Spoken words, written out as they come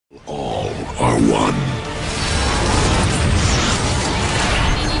one.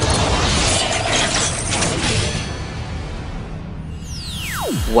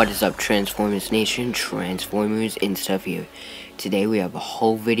 What is up, Transformers Nation? TransformersNstuff here. Today we have a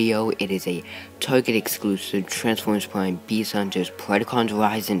whole video. It is a Target exclusive Transformers Prime Beast Hunters Predacons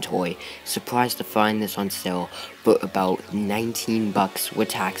Rising toy. Surprised to find this on sale for about 19 bucks with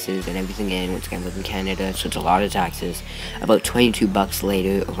taxes and everything in. Once again, I live in Canada, so it's a lot of taxes. About 22 bucks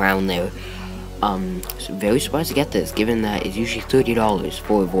later, around there. So very surprised to get this, given that it's usually $30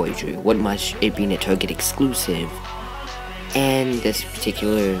 for a Voyager. What much it being a Target exclusive. And this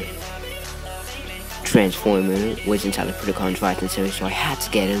particular Transformer was inside the Predacons Rising series, so I had to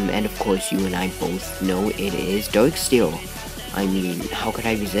get him. And of course, you and I both know it is Dark Steel. I mean, how could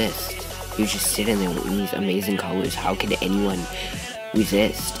I resist? He was just sitting there with these amazing colors. How could anyone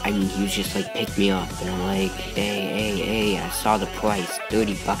resist? I mean, he was just like, pick me up. And I'm like, hey, I saw the price,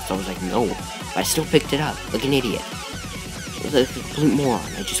 30 bucks. I was like, no. But I still picked it up, like an idiot. I was like a complete moron.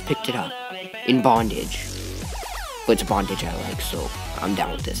 I just picked it up. In bondage. But it's a bondage I like, so I'm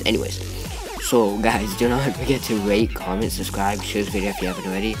down with this. Anyways, so guys, do not forget to rate, comment, subscribe, share this video if you haven't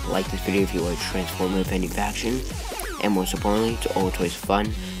already. Like this video if you are a Transformer fan faction. And most importantly, to all toys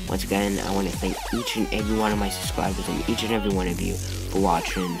fun. Once again, I want to thank each and every one of my subscribers and each and every one of you for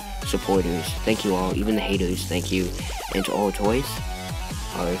watching, supporters. Thank you all, even the haters, thank you. And to all toys,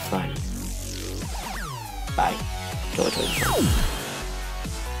 are fun. Bye. To all toys fun.